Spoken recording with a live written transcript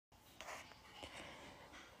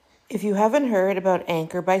If you haven't heard about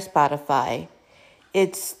Anchor by Spotify,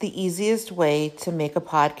 it's the easiest way to make a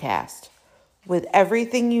podcast with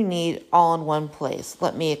everything you need all in one place.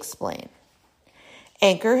 Let me explain.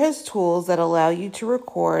 Anchor has tools that allow you to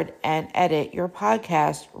record and edit your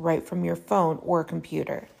podcast right from your phone or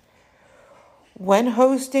computer. When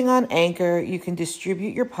hosting on Anchor, you can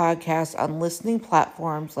distribute your podcast on listening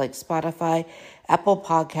platforms like Spotify, Apple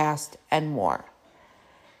Podcast, and more.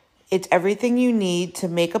 It's everything you need to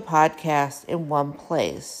make a podcast in one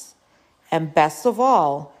place. And best of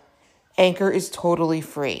all, Anchor is totally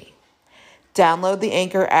free. Download the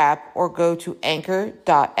Anchor app or go to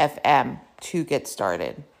anchor.fm to get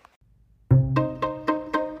started.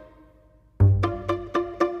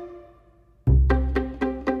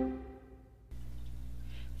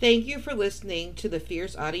 Thank you for listening to the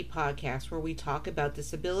Fierce Oddie podcast, where we talk about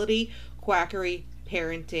disability, quackery,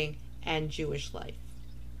 parenting, and Jewish life.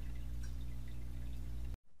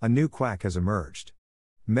 A new quack has emerged.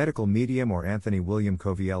 Medical medium or Anthony William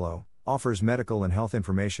Coviello offers medical and health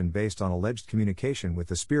information based on alleged communication with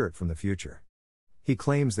the spirit from the future. He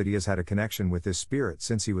claims that he has had a connection with this spirit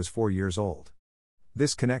since he was 4 years old.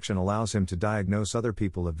 This connection allows him to diagnose other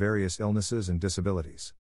people of various illnesses and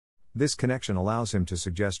disabilities. This connection allows him to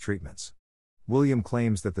suggest treatments. William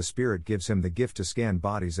claims that the spirit gives him the gift to scan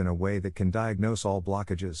bodies in a way that can diagnose all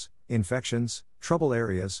blockages, infections, trouble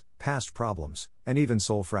areas, past problems, and even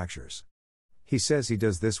soul fractures. He says he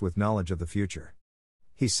does this with knowledge of the future.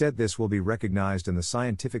 He said this will be recognized in the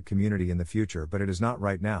scientific community in the future, but it is not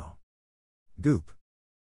right now. Goop.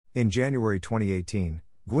 In January 2018,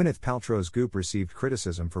 Gwyneth Paltrow's Goop received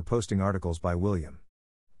criticism for posting articles by William.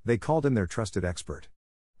 They called him their trusted expert.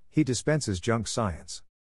 He dispenses junk science.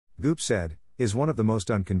 Goop said, is one of the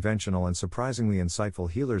most unconventional and surprisingly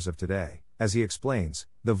insightful healers of today. As he explains,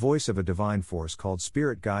 the voice of a divine force called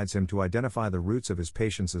spirit guides him to identify the roots of his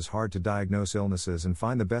patients' hard to diagnose illnesses and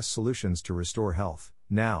find the best solutions to restore health.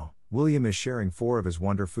 Now, William is sharing 4 of his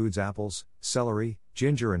wonder foods: apples, celery,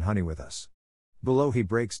 ginger and honey with us. Below he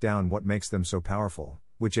breaks down what makes them so powerful,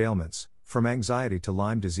 which ailments, from anxiety to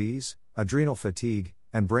Lyme disease, adrenal fatigue,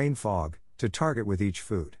 and brain fog, to target with each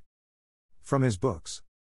food. From his books.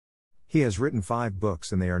 He has written 5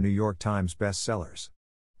 books and they are New York Times bestsellers.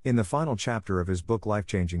 In the final chapter of his book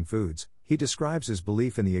Life-Changing Foods, he describes his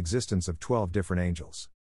belief in the existence of 12 different angels.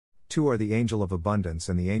 2 are the angel of abundance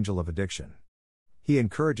and the angel of addiction. He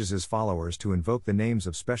encourages his followers to invoke the names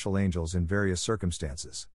of special angels in various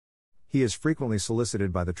circumstances. He is frequently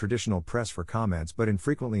solicited by the traditional press for comments but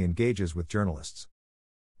infrequently engages with journalists.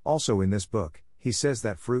 Also in this book, he says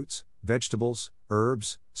that fruits, vegetables,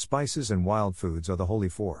 herbs, spices and wild foods are the holy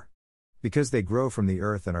 4. Because they grow from the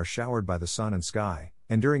earth and are showered by the sun and sky,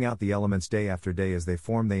 enduring out the elements day after day as they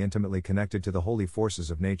form, they intimately connected to the holy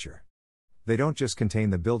forces of nature. They don't just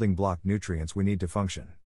contain the building block nutrients we need to function.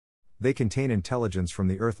 They contain intelligence from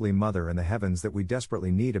the earthly mother and the heavens that we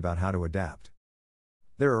desperately need about how to adapt.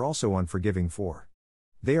 There are also unforgiving 4.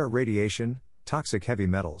 They are radiation, toxic heavy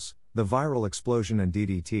metals, the viral explosion and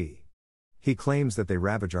DDT. He claims that they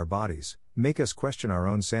ravage our bodies, make us question our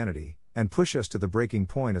own sanity, and push us to the breaking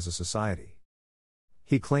point as a society.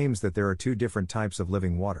 He claims that there are 2 different types of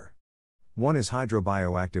living water. One is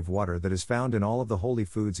hydrobioactive water that is found in all of the holy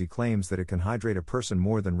foods. He claims that it can hydrate a person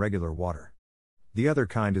more than regular water. The other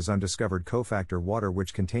kind is undiscovered cofactor water,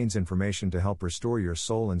 which contains information to help restore your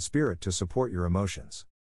soul and spirit to support your emotions.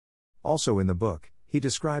 Also in the book, he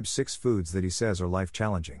describes 6 foods that he says are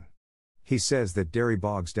life-challenging. He says that dairy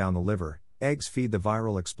bogs down the liver, eggs feed the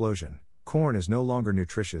viral explosion, corn is no longer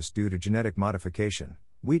nutritious due to genetic modification,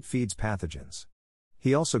 wheat feeds pathogens.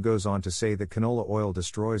 He also goes on to say that canola oil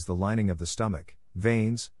destroys the lining of the stomach,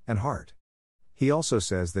 veins, and heart. He also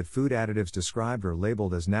says that food additives described or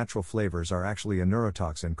labeled as natural flavors are actually a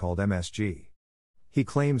neurotoxin called MSG. He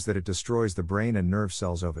claims that it destroys the brain and nerve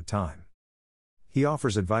cells over time. He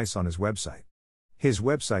offers advice on his website. His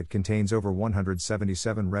website contains over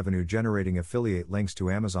 177 revenue-generating affiliate links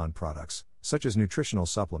to Amazon products, such as nutritional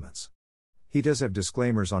supplements. He does have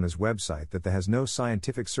disclaimers on his website that has no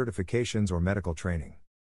scientific certifications or medical training.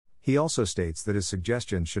 He also states that his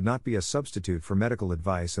suggestions should not be a substitute for medical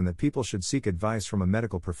advice and that people should seek advice from a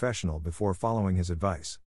medical professional before following his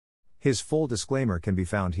advice. His full disclaimer can be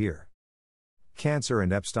found here. Cancer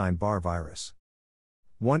and Epstein-Barr virus.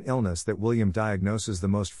 One illness that William diagnoses the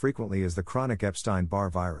most frequently is the chronic Epstein-Barr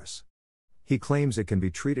virus. He claims it can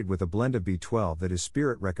be treated with a blend of B12 that his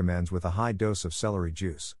spirit recommends with a high dose of celery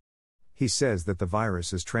juice. He says that the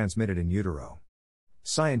virus is transmitted in utero.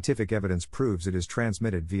 Scientific evidence proves it is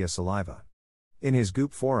transmitted via saliva. In his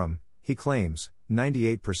Goop forum, he claims,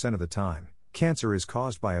 98% of the time, cancer is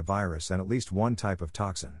caused by a virus and at least one type of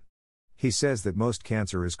toxin. He says that most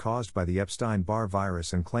cancer is caused by the Epstein-Barr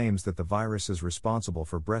virus and claims that the virus is responsible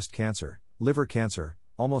for breast cancer, liver cancer,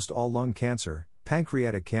 almost all lung cancer,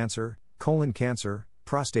 pancreatic cancer, colon cancer,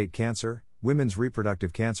 prostate cancer, women's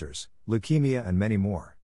reproductive cancers, leukemia, and many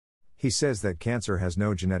more. He says that cancer has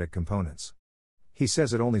no genetic components. He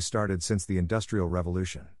says it only started since the Industrial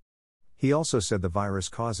Revolution. He also said the virus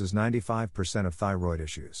causes 95% of thyroid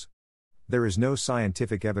issues. There is no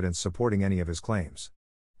scientific evidence supporting any of his claims.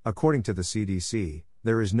 According to the CDC,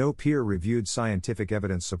 there is no peer-reviewed scientific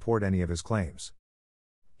evidence support any of his claims.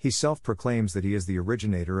 He self-proclaims that he is the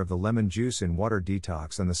originator of the lemon juice in water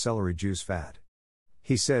detox and the celery juice fad.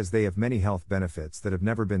 He says they have many health benefits that have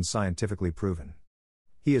never been scientifically proven.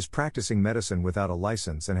 He is practicing medicine without a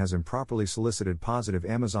license and has improperly solicited positive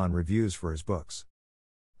Amazon reviews for his books.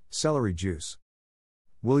 Celery juice.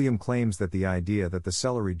 William claims that the idea that the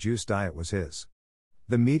celery juice diet was his.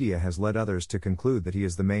 The media has led others to conclude that he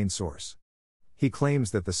is the main source. He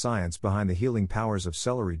claims that the science behind the healing powers of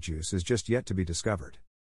celery juice is just yet to be discovered.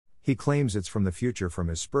 He claims it's from the future, from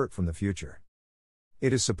his spurt from the future.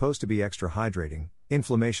 It is supposed to be extra hydrating,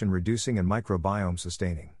 inflammation reducing, and microbiome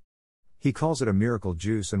sustaining. He calls it a miracle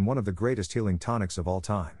juice and one of the greatest healing tonics of all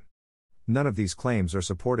time. None of these claims are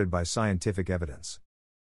supported by scientific evidence.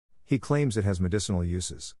 He claims it has medicinal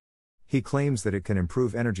uses. He claims that it can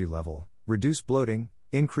improve energy level, reduce bloating,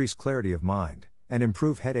 increase clarity of mind, and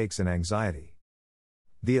improve headaches and anxiety.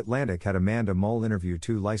 The Atlantic had Amanda Mull interview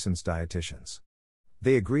 2 licensed dietitians.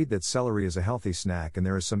 They agreed that celery is a healthy snack and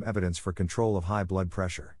there is some evidence for control of high blood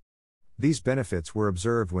pressure. These benefits were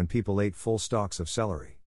observed when people ate full stalks of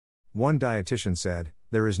celery. One dietitian said,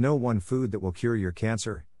 "There is no one food that will cure your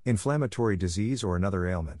cancer, inflammatory disease, or another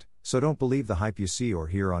ailment, so don't believe the hype you see or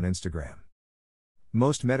hear on Instagram."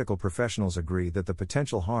 Most medical professionals agree that the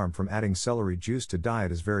potential harm from adding celery juice to diet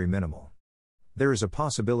is very minimal. There is a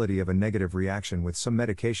possibility of a negative reaction with some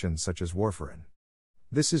medications such as warfarin.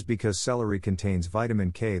 This is because celery contains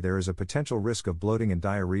vitamin K. There is a potential risk of bloating and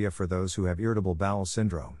diarrhea for those who have irritable bowel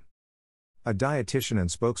syndrome. A dietitian and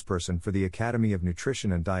spokesperson for the Academy of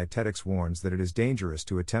Nutrition and Dietetics warns that it is dangerous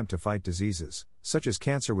to attempt to fight diseases, such as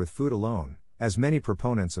cancer, with food alone, as many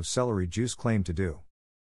proponents of celery juice claim to do.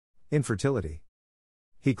 Infertility.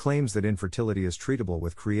 He claims that infertility is treatable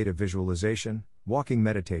with creative visualization, walking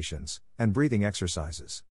meditations, and breathing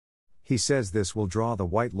exercises. He says this will draw the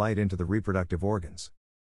white light into the reproductive organs.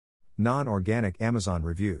 Non-organic Amazon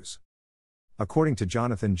reviews. According to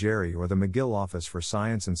Jonathan Jerry or the McGill Office for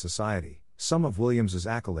Science and Society, some of Williams's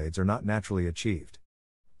accolades are not naturally achieved.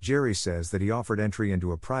 Jerry says that he offered entry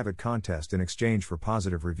into a private contest in exchange for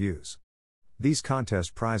positive reviews. These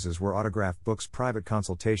contest prizes were autographed books, private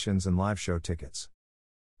consultations, and live show tickets.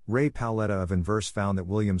 Ray Paoletta of Inverse found that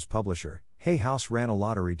Williams' publisher, Hay House, ran a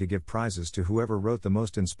lottery to give prizes to whoever wrote the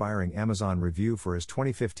most inspiring Amazon review for his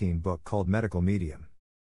 2015 book called Medical Medium.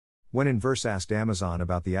 When Inverse asked Amazon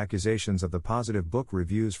about the accusations of the positive book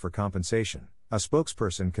reviews for compensation, a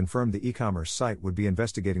spokesperson confirmed the e-commerce site would be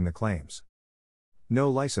investigating the claims. No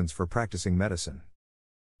license for practicing medicine.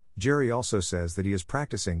 Jerry also says that he is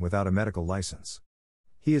practicing without a medical license.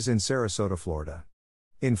 He is in Sarasota, Florida.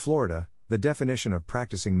 In Florida, the definition of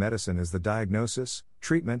practicing medicine is the diagnosis,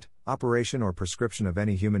 treatment, operation, or prescription of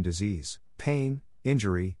any human disease, pain,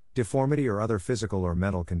 injury, deformity, or other physical or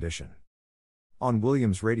mental condition. On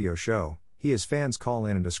Williams' radio show, he has fans call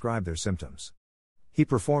in and describe their symptoms. He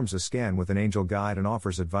performs a scan with an angel guide and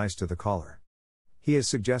offers advice to the caller. He has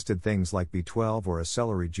suggested things like B12 or a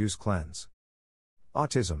celery juice cleanse.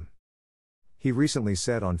 Autism. He recently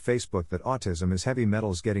said on Facebook that autism is heavy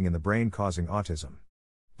metals getting in the brain causing autism.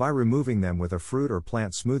 By removing them with a fruit or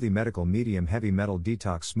plant smoothie, medical medium heavy metal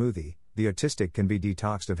detox smoothie, the autistic can be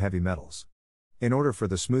detoxed of heavy metals. In order for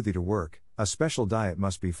the smoothie to work, a special diet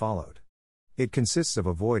must be followed. It consists of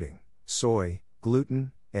avoiding soy,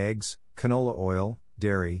 gluten, eggs, canola oil,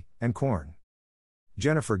 dairy, and corn.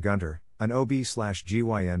 Jennifer Gunter, an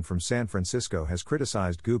OB/GYN from San Francisco, has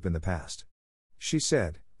criticized Goop in the past. She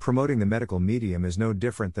said, "Promoting the medical medium is no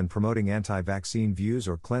different than promoting anti-vaccine views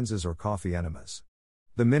or cleanses or coffee enemas.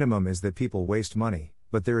 The minimum is that people waste money,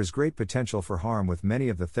 but there is great potential for harm with many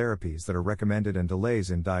of the therapies that are recommended and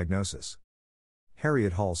delays in diagnosis."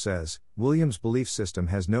 Harriet Hall says, Williams' belief system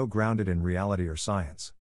has no grounded in reality or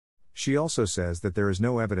science. She also says that there is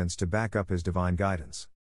no evidence to back up his divine guidance.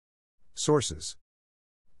 Sources.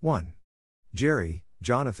 1. Jerry,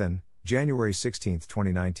 Jonathan, January 16,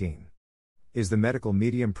 2019. Is the medical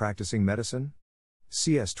medium practicing medicine?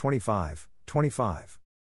 CS 25, 25.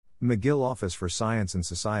 McGill Office for Science and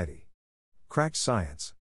Society. Cracked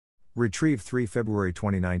Science. Retrieved 3 February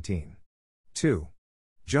 2019. 2.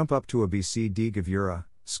 Jump Up to a BC D. Gavura,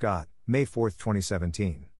 Scott, May 4,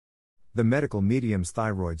 2017. The Medical Medium's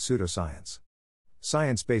Thyroid Pseudoscience.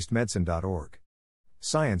 ScienceBasedMedicine.org.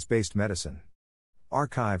 Science-Based Medicine.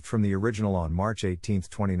 Archived from the original on March 18,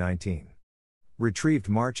 2019. Retrieved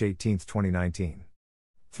March 18, 2019.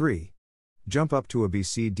 3. Jump Up to a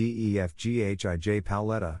BCDEFGHIJ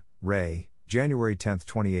Pauletta, Ray, January 10,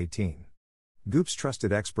 2018. Goop's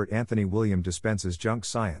trusted expert Anthony William dispenses junk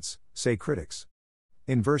science, say critics.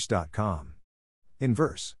 Inverse.com.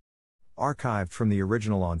 Inverse. Archived from the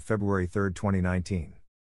original on February 3, 2019.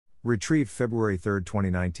 Retrieved February 3,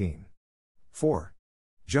 2019. 4.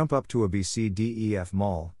 Jump Up to a BCDEF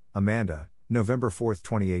Mall, Amanda, November 4,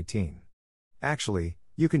 2018. Actually,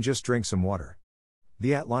 you can just drink some water.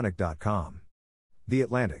 TheAtlantic.com. The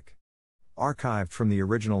Atlantic. Archived from the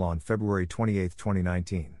original on February 28,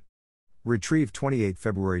 2019. Retrieved 28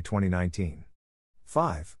 February 2019.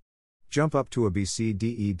 5. Jump Up to a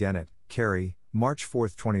BCDE Dennett, Carey, March 4,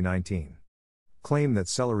 2019. Claim that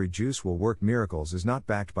celery juice will work miracles is not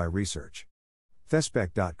backed by research.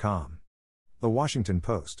 Thespec.com. The Washington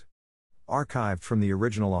Post. Archived from the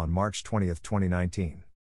original on March 20, 2019.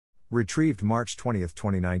 Retrieved March 20,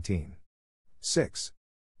 2019. 6.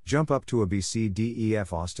 Jump Up to a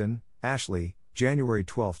BCDEF Austin, Ashley, January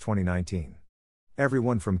 12, 2019.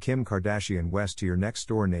 Everyone from Kim Kardashian West to your next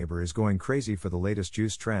door neighbor is going crazy for the latest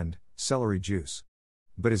juice trend, celery juice.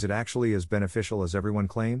 But is it actually as beneficial as everyone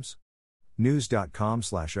claims?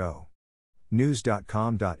 News.com/o.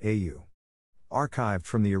 News.com.au. Archived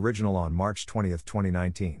from the original on March 20,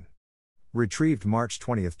 2019. Retrieved March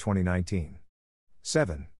 20, 2019.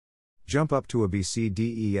 7. Jump Up to a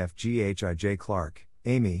BCDEFGHIJ Clark,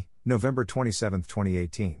 Amy, November 27,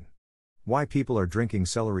 2018. Why people are drinking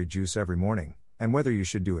celery juice every morning, and whether you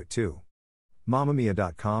should do it too.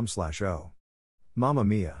 Mamamia.com/o. Mamma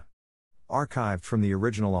Mia. Archived from the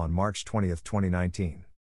original on March 20, 2019.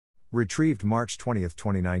 Retrieved March 20,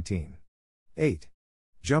 2019. 8.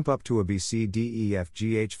 Jump Up to a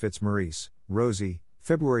BCDEFGH Fitzmaurice, Rosie,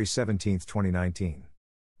 February 17, 2019.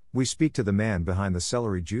 We speak to the man behind the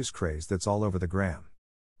celery juice craze that's all over the gram.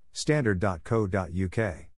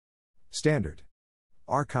 Standard.co.uk. Standard.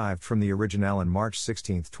 Archived from the original on March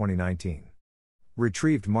 16, 2019.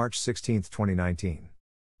 Retrieved March 16, 2019.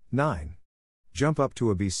 9. Jump Up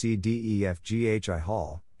to a BCDEFGHI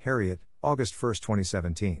Hall, Harriet, August 1,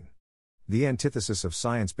 2017. The Antithesis of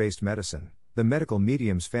Science-Based Medicine, the Medical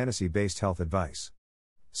Medium's Fantasy-Based Health Advice.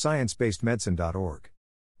 ScienceBasedMedicine.org.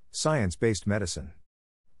 Science-Based Medicine.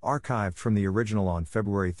 Archived from the original on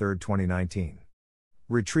February 3, 2019.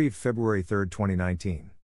 Retrieved February 3,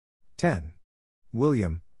 2019. 10.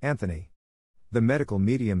 William, Anthony. The Medical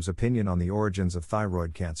Medium's Opinion on the Origins of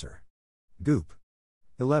Thyroid Cancer. Goop.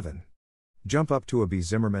 11. Jump Up to a B.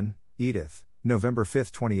 Zimmerman, Edith, November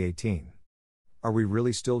 5, 2018. Are we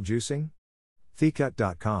really still juicing?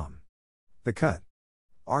 TheCut.com. The Cut.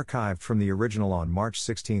 Archived from the original on March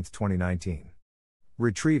 16, 2019.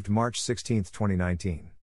 Retrieved March 16, 2019.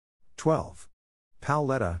 12.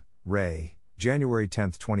 Pauletta, Ray, January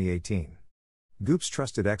 10, 2018. Goop's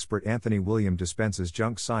trusted expert Anthony William dispenses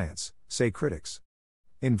junk science, say critics.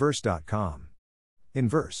 Inverse.com.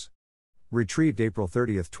 Inverse. Retrieved April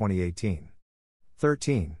 30, 2018.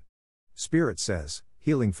 13. Spirit Says,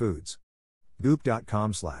 Healing Foods.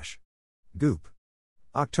 Goop.com/Goop.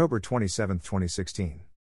 October 27, 2016.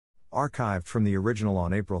 Archived from the original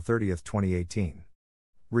on April 30, 2018.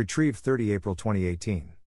 Retrieved 30 April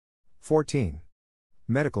 2018. 14.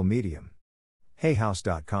 Medical Medium.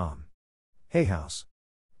 HeyHouse.com. HeyHouse.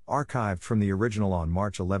 Archived from the original on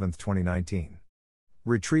March 11, 2019.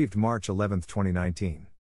 Retrieved March 11, 2019.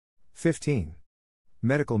 15.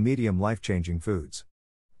 Medical Medium Life-Changing Foods.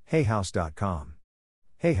 HeyHouse.com.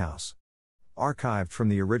 HeyHouse. Archived from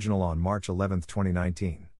the original on March 11,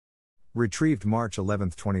 2019. Retrieved March 11,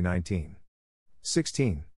 2019.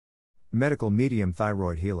 16. Medical Medium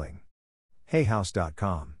Thyroid Healing.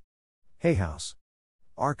 HeyHouse.com. HeyHouse.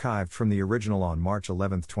 Archived from the original on March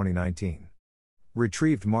 11, 2019.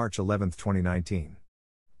 Retrieved March 11, 2019.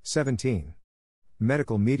 17.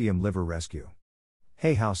 Medical Medium Liver Rescue.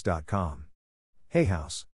 HeyHouse.com.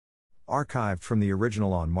 HeyHouse. Archived from the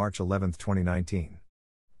original on March 11, 2019.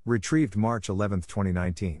 Retrieved March 11,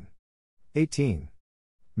 2019. 18.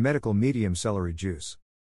 Medical Medium Celery Juice.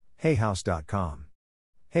 HeyHouse.com.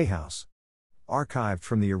 HeyHouse. Archived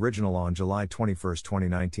from the original on July 21,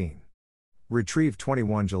 2019. Retrieved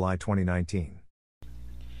 21 July 2019.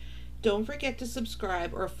 Don't forget to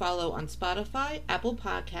subscribe or follow on Spotify, Apple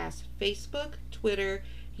Podcasts, Facebook, Twitter,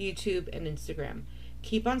 YouTube, and Instagram.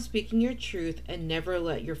 Keep on speaking your truth and never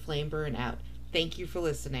let your flame burn out. Thank you for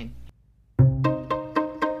listening.